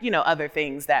or like, other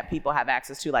things that people have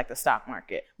access to, like the stock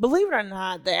market? Believe it or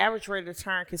not, the average rate of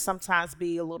return can sometimes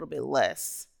be a little bit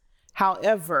less.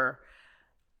 However,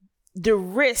 the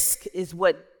risk is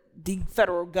what the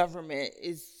federal government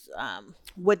is,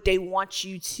 what they want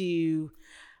you to,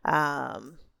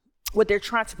 what they're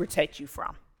trying to protect you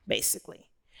from, basically.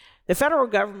 The federal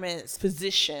government's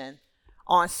position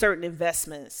on certain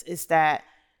investments is that,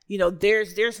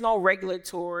 there's no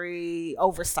regulatory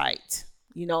oversight.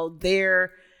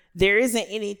 There isn't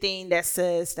anything that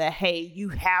says that, hey, you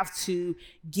have to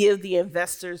give the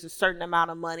investors a certain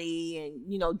amount of money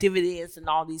and, dividends and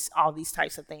all these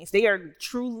types of things. They are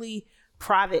truly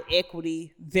private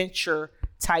equity venture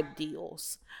type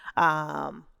deals.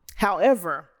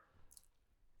 However,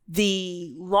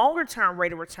 the longer term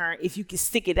rate of return, if you can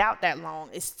stick it out that long,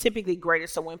 is typically greater.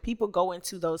 So when people go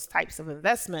into those types of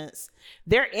investments,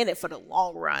 they're in it for the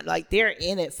long run. Like they're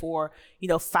in it for,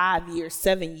 5 years,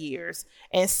 7 years.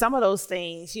 And some of those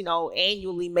things,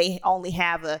 annually may only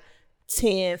have a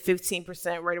 10,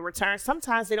 15% rate of return.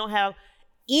 Sometimes they don't have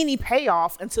any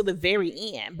payoff until the very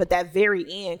end, but that very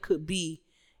end could be,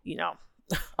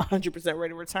 100%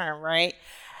 rate of return, right?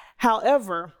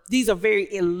 However, these are very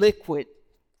illiquid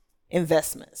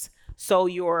investments. So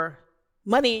your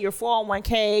money in your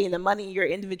 401k and the money in your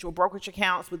individual brokerage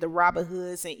accounts with the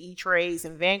Robinhoods and E-Trades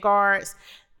and Vanguards,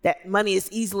 that money is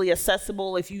easily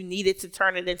accessible if you needed to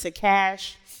turn it into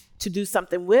cash to do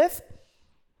something with.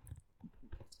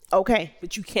 Okay,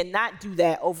 but you cannot do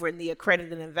that over in the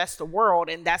accredited investor world,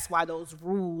 and that's why those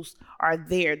rules are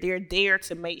there. They're there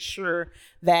to make sure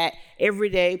that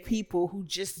everyday people who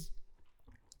just,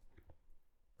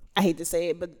 I hate to say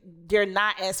it, but they're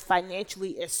not as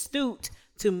financially astute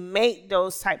to make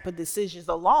those type of decisions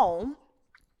alone.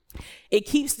 It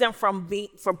keeps them from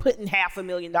putting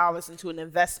 $500,000 into an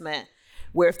investment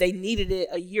where if they needed it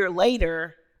a year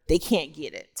later, they can't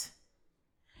get it.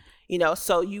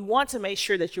 So you want to make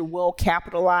sure that you're well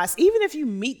capitalized, even if you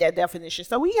meet that definition.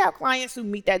 So we have clients who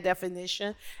meet that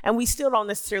definition, and we still don't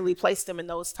necessarily place them in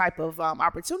those type of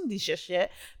opportunities just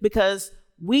yet, because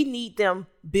we need them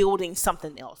building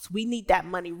something else. We need that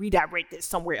money redirected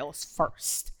somewhere else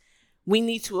first. We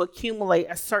need to accumulate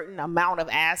a certain amount of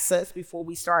assets before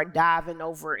we start diving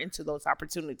over into those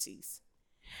opportunities.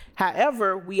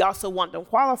 However, we also want them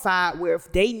qualified where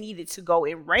if they needed to go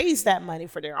and raise that money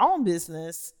for their own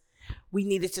business, we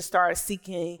needed to start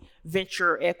seeking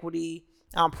venture equity,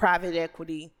 private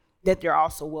equity, that they're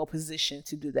also well positioned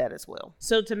to do that as well.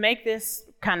 So to make this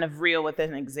kind of real with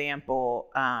an example,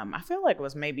 I feel like it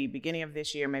was maybe beginning of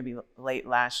this year, maybe late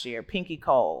last year, Pinky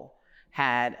Cole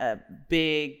had a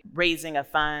big raising of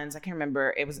funds. I can't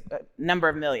remember, it was a number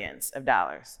of millions of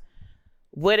dollars.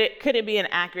 Could it be an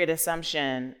accurate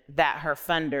assumption that her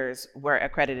funders were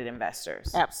accredited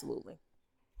investors? Absolutely.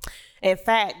 In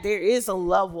fact, there is a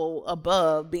level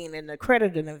above being an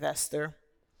accredited investor,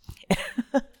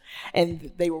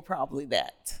 and they were probably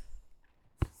that.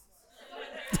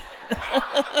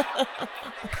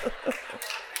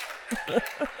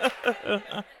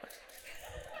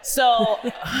 So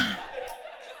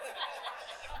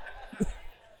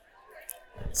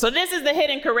this is the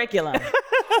hidden curriculum.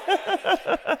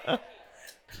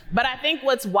 But I think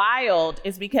what's wild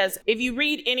is because if you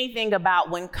read anything about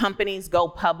when companies go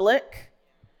public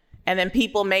and then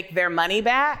people make their money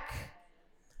back,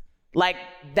 Like,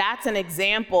 that's an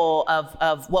example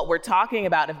of what we're talking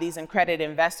about, of these accredited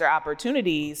investor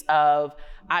opportunities of,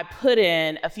 I put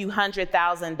in a few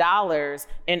 $100,000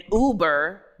 in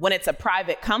Uber when it's a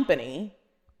private company.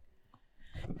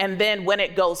 And then when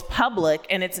it goes public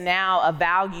and it's now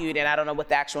valued, and I don't know what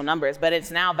the actual number is, but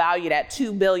it's now valued at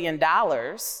 $2 billion.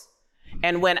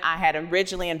 And when I had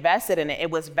originally invested in it, it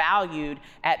was valued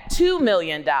at $2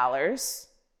 million.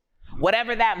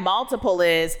 Whatever that multiple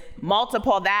is,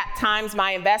 multiple that times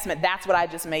my investment, that's what I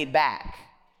just made back.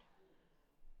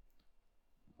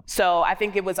 So I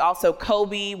think it was also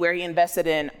Kobe where he invested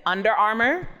in Under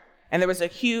Armour. And there was a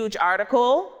huge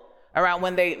article around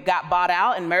when they got bought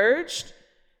out and merged,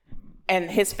 and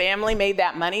his family made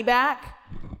that money back.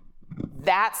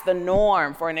 That's the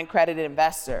norm for an accredited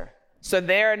investor. So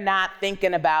they're not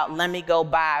thinking about, let me go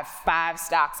buy 5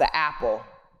 stocks of Apple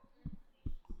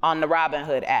on the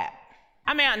Robinhood app.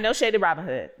 I mean, no shade to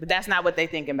Robinhood, but that's not what they're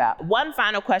thinking about. One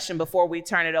final question before we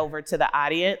turn it over to the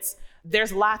audience.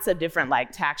 There's lots of different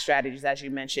tax strategies, as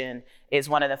you mentioned, is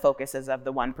one of the focuses of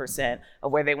the 1%,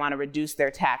 of where they want to reduce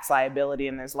their tax liability,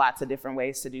 and there's lots of different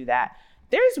ways to do that.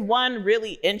 There's one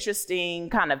really interesting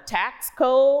kind of tax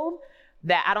code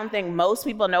that I don't think most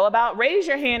people know about. Raise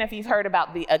your hand if you've heard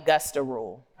about the Augusta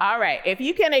Rule. All right, if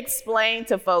you can explain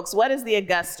to folks, what is the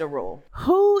Augusta Rule?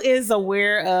 Who is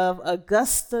aware of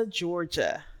Augusta,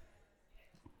 Georgia?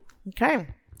 Okay,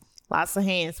 lots of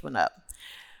hands went up.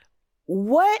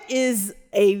 What is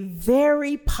a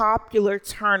very popular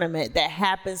tournament that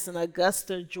happens in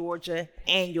Augusta, Georgia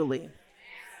annually?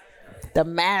 The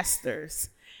Masters.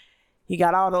 You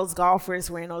got all those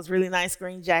golfers wearing those really nice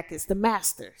green jackets, the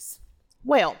Masters.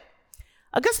 Well,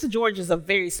 Augusta, Georgia is a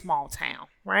very small town,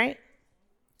 right?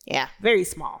 Yeah, very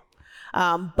small.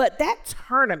 But that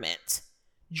tournament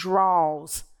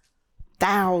draws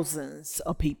thousands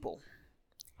of people.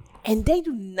 And they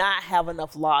do not have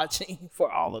enough lodging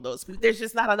for all of those people. There's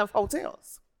just not enough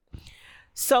hotels.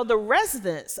 So the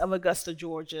residents of Augusta,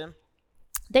 Georgia,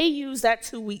 they use that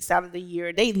 2 weeks out of the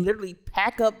year. They literally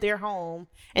pack up their home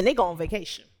and they go on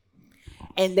vacation.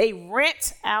 And they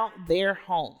rent out their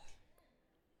home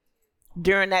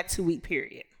during that 2-week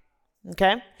period.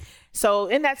 Okay? So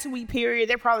in that 2-week period,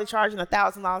 they're probably charging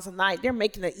 $1,000 a night. They're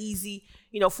making an easy,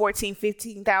 $14,000,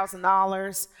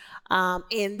 $15,000.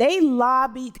 And they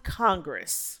lobbied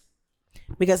Congress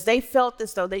because they felt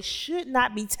as though they should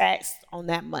not be taxed on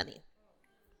that money.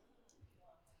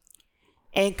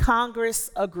 And Congress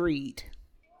agreed.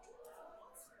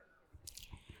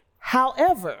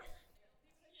 However,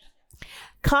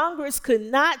 Congress could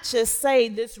not just say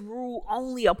this rule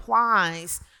only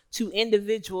applies to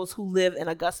individuals who live in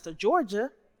Augusta, Georgia.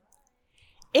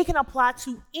 It can apply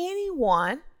to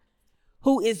anyone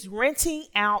who is renting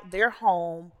out their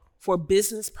home for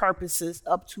business purposes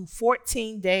up to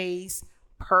 14 days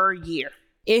per year.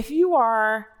 If you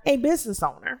are a business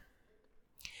owner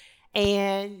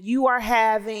and you are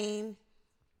having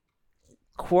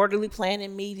quarterly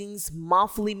planning meetings,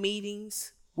 monthly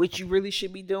meetings, which you really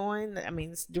should be doing. I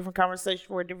mean, it's a different conversation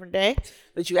for a different day,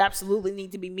 but you absolutely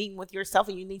need to be meeting with yourself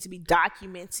and you need to be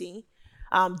documenting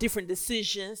different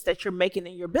decisions that you're making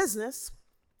in your business.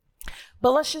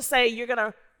 But let's just say you're going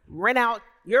to rent out,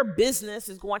 your business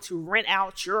is going to rent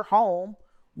out your home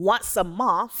once a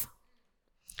month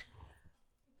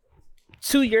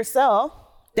to yourself.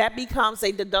 That becomes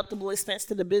a deductible expense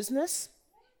to the business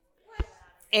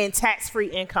and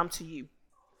tax-free income to you.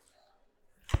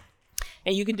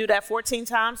 And you can do that 14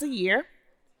 times a year,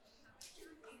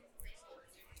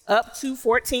 up to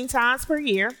 14 times per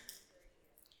year.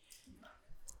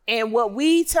 And what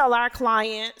we tell our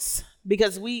clients,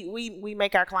 because we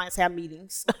make our clients have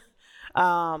meetings,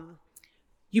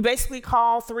 you basically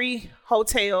call 3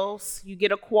 hotels, you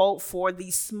get a quote for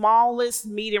the smallest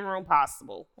meeting room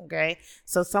possible, okay?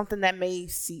 So something that may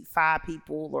seat 5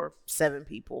 people or 7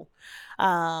 people.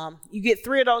 You get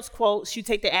 3 of those quotes, you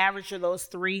take the average of those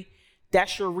 3,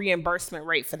 that's your reimbursement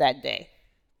rate for that day,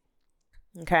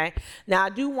 okay? Now, I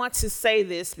do want to say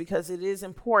this because it is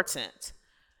important.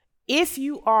 If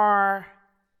you are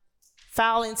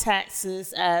filing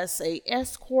taxes as a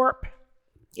S Corp,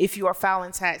 if you are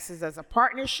filing taxes as a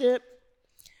partnership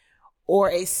or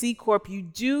a C Corp, you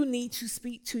do need to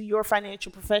speak to your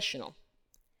financial professional.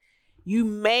 You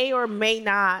may or may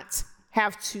not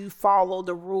have to follow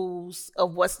the rules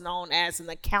of what's known as an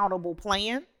accountable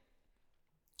plan,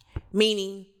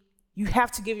 meaning you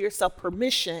have to give yourself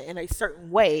permission in a certain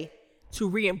way to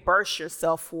reimburse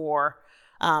yourself for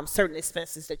certain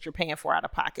expenses that you're paying for out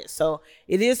of pocket. So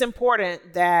it is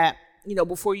important that,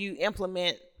 before you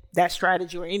implement that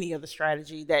strategy or any other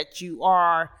strategy, that you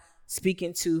are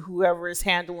speaking to whoever is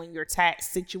handling your tax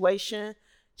situation,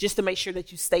 just to make sure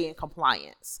that you stay in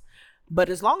compliance. But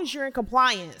as long as you're in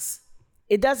compliance,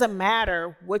 it doesn't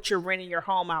matter what you're renting your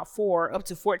home out for, up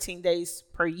to 14 days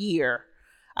per year.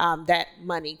 That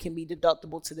money can be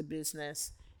deductible to the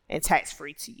business and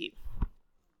tax-free to you.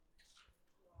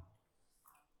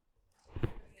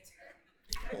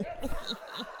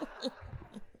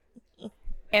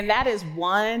 And that is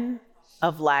one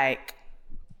of like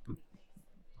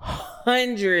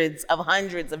hundreds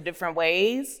of different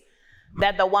ways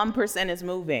that the 1% is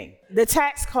moving. The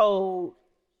tax code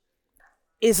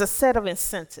is a set of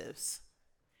incentives.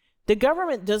 The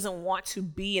government doesn't want to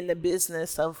be in the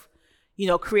business of,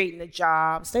 creating the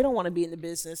jobs. They don't want to be in the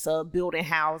business of building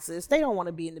houses. They don't want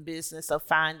to be in the business of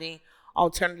finding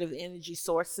alternative energy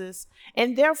sources.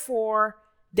 And therefore,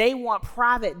 they want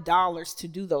private dollars to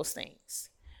do those things.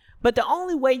 But the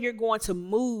only way you're going to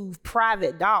move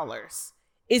private dollars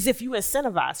is if you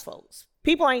incentivize folks.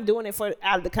 People ain't doing it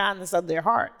out of the kindness of their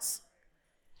hearts.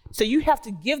 So you have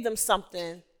to give them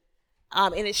something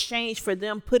in exchange for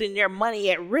them putting their money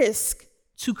at risk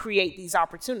to create these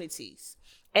opportunities.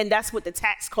 And that's what the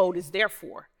tax code is there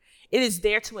for. It is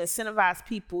there to incentivize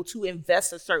people to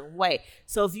invest a certain way.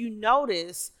 So if you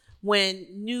notice, when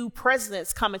new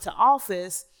presidents come into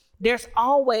office, there's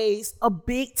always a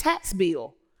big tax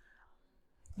bill.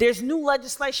 There's new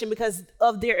legislation because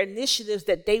of their initiatives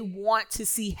that they want to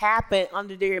see happen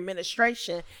under their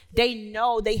administration. They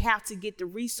know they have to get the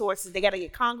resources. They got to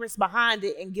get Congress behind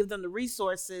it and give them the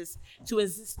resources to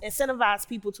incentivize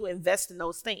people to invest in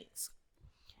those things.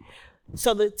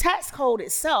 So the tax code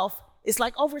itself is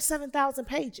like over 7,000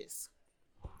 pages.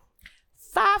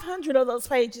 500 of those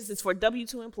pages is for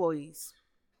W-2 employees.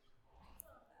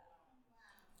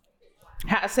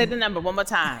 Say the number one more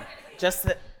time. Just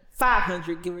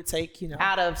 500, give or take,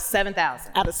 out of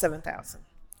 7,000. Out of 7,000.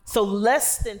 So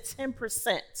less than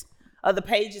 10% of the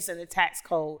pages in the tax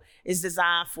code is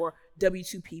designed for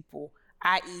W-2 people,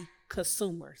 i.e.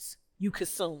 consumers. You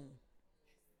consume.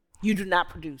 You do not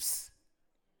produce.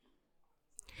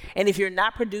 And if you're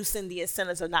not producing, the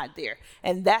incentives are not there.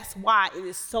 And that's why it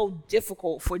is so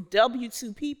difficult for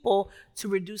W-2 people to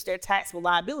reduce their taxable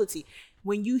liability.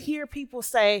 When you hear people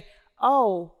say,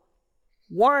 oh,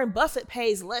 Warren Buffett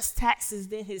pays less taxes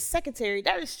than his secretary,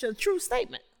 that is a true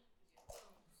statement.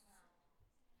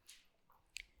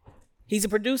 He's a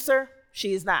producer,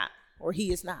 she is not, or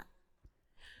he is not.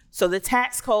 So the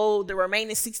tax code, the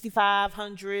remaining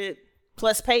 6,500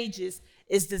 plus pages,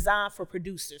 is designed for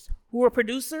producers. Who are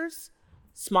producers?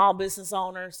 Small business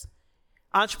owners,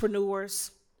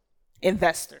 entrepreneurs,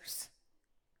 investors.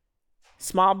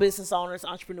 Small business owners,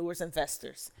 entrepreneurs,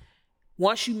 investors.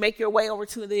 Once you make your way over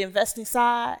to the investing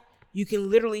side, you can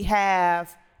literally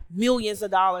have millions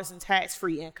of dollars in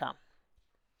tax-free income.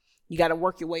 You got to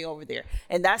work your way over there.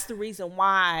 And that's the reason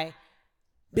why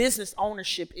business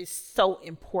ownership is so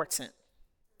important.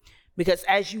 Because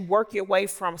as you work your way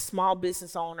from small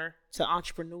business owner to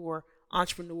entrepreneur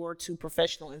to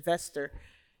professional investor,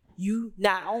 you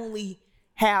not only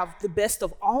have the best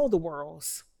of all the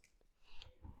worlds,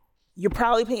 you're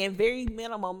probably paying very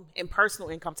minimum in personal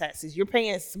income taxes. You're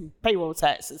paying some payroll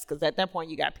taxes because at that point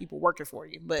you got people working for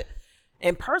you. But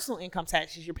in personal income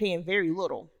taxes, you're paying very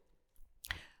little.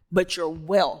 But your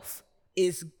wealth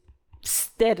is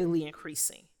steadily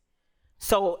increasing.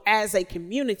 So as a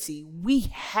community, we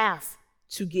have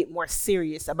to get more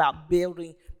serious about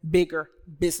building bigger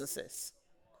businesses.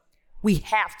 We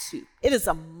have to. It is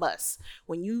a must.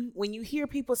 When you hear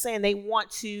people saying they want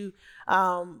to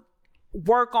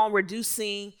work on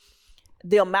reducing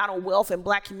the amount of wealth in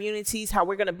Black communities, how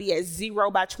we're going to be at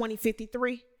 0 by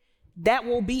 2053, that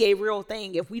will be a real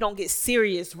thing if we don't get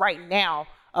serious right now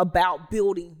about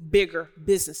building bigger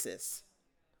businesses.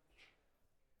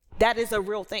 That is a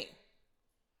real thing.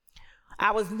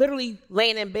 I was literally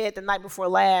laying in bed the night before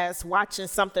last watching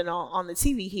something on the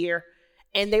TV here,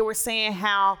 and they were saying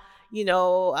how,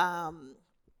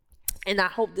 and I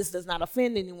hope this does not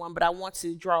offend anyone, but I want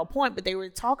to draw a point, but they were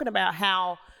talking about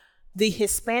how the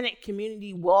Hispanic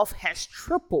community wealth has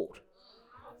tripled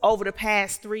over the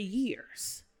past 3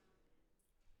 years,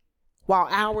 while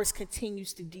ours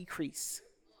continues to decrease.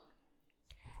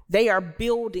 They are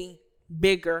building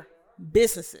bigger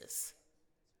businesses.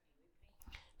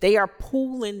 They are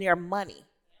pooling their money.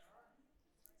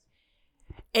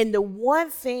 And the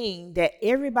one thing that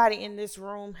everybody in this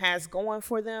room has going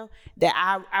for them,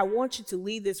 that I want you to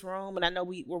leave this room, and I know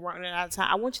we're running out of time.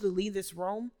 I want you to leave this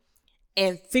room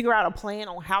and figure out a plan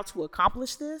on how to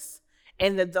accomplish this.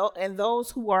 And those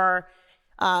who are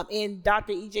in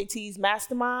Dr. EJT's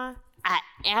mastermind, I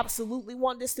absolutely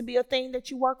want this to be a thing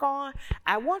that you work on.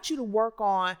 I want you to work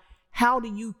on how do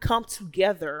you come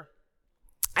together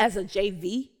as a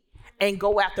JV and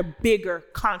go after bigger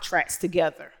contracts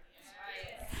together.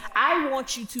 I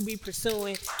want you to be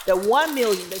pursuing the $1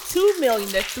 million, the $2 million,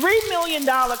 the $3 million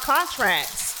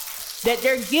contracts that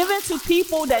they're giving to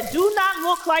people that do not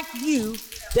look like you,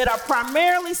 that are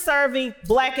primarily serving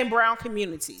Black and brown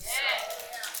communities.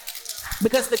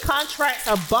 Because the contracts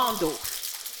are bundled.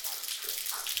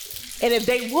 And if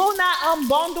they will not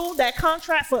unbundle that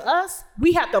contract for us,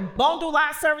 we have to bundle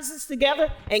our services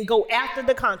together and go after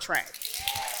the contract.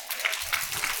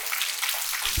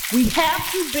 We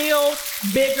have to build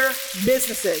bigger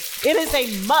businesses. It is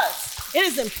a must. It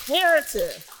is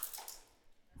imperative.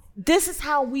 This is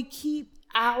how we keep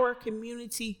our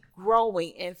community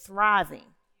growing and thriving.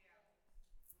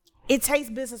 It takes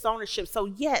business ownership. So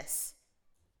yes,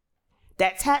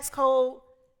 that tax code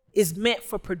is meant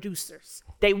for producers.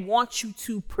 They want you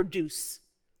to produce.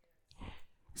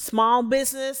 Small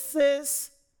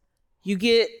businesses, you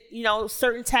get,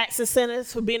 certain tax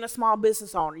incentives for being a small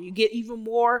business owner. You get even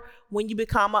more when you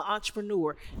become an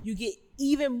entrepreneur. You get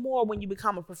even more when you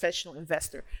become a professional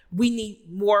investor. We need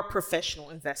more professional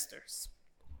investors.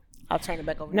 I'll turn it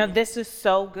back over to you. No, this is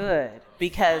so good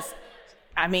because,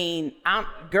 I'm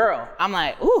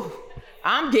like, ooh,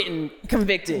 I'm getting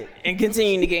convicted and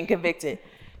continuing to get convicted.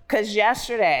 Because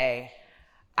yesterday,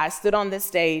 I stood on this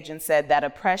stage and said that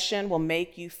oppression will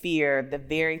make you fear the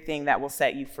very thing that will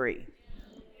set you free.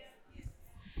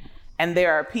 And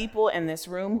there are people in this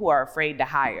room who are afraid to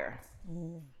hire.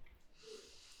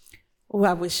 Oh,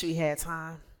 I wish we had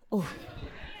time. Ooh.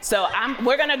 So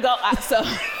we're gonna go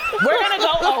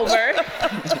over.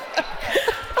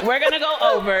 We're gonna go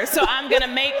over. So I'm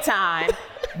gonna make time,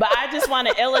 but I just want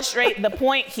to illustrate the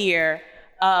point here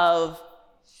of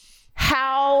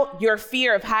how your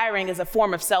fear of hiring is a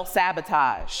form of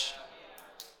self-sabotage.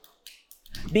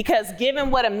 Because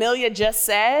given what Amelia just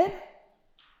said,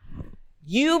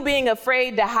 you being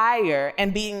afraid to hire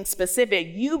and being specific,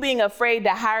 you being afraid to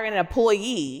hire an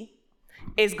employee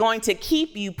is going to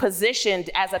keep you positioned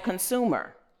as a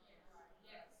consumer.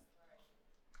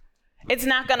 It's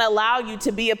not going to allow you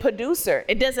to be a producer.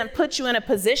 It doesn't put you in a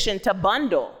position to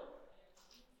bundle.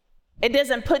 It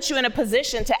doesn't put you in a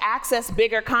position to access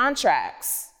bigger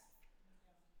contracts,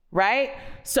 right?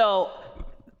 So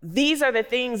these are the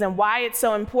things and why it's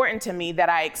so important to me that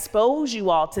I expose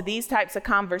you all to these types of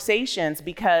conversations,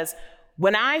 because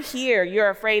when I hear you're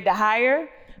afraid to hire,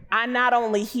 I not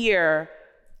only hear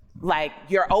like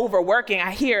you're overworking,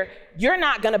 I hear you're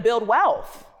not gonna build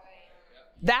wealth.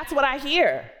 That's what I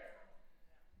hear.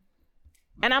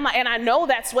 And I know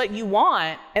that's what you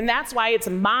want, and that's why it's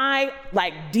my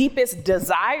deepest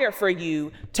desire for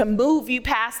you to move you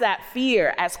past that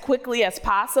fear as quickly as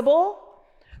possible,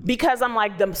 because I'm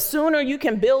like, the sooner you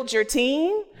can build your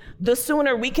team, the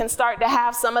sooner we can start to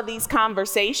have some of these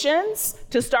conversations,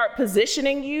 to start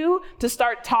positioning you, to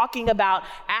start talking about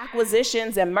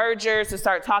acquisitions and mergers, to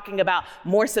start talking about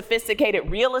more sophisticated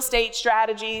real estate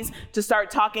strategies, to start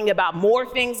talking about more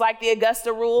things like the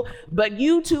Augusta rule, but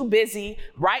you too busy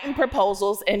writing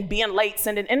proposals and being late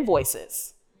sending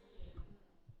invoices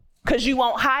because you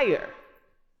won't hire.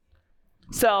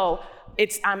 So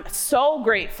I'm so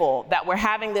grateful that we're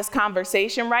having this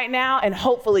conversation right now, and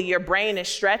hopefully your brain is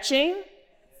stretching,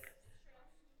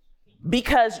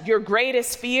 because your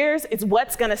greatest fears is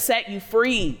what's gonna set you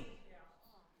free.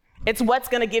 It's what's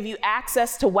gonna give you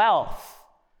access to wealth.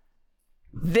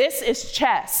 This is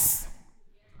chess,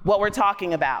 what we're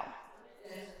talking about.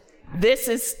 This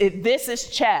is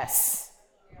chess.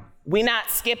 We not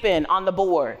skipping on the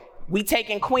board. We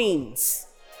taking queens.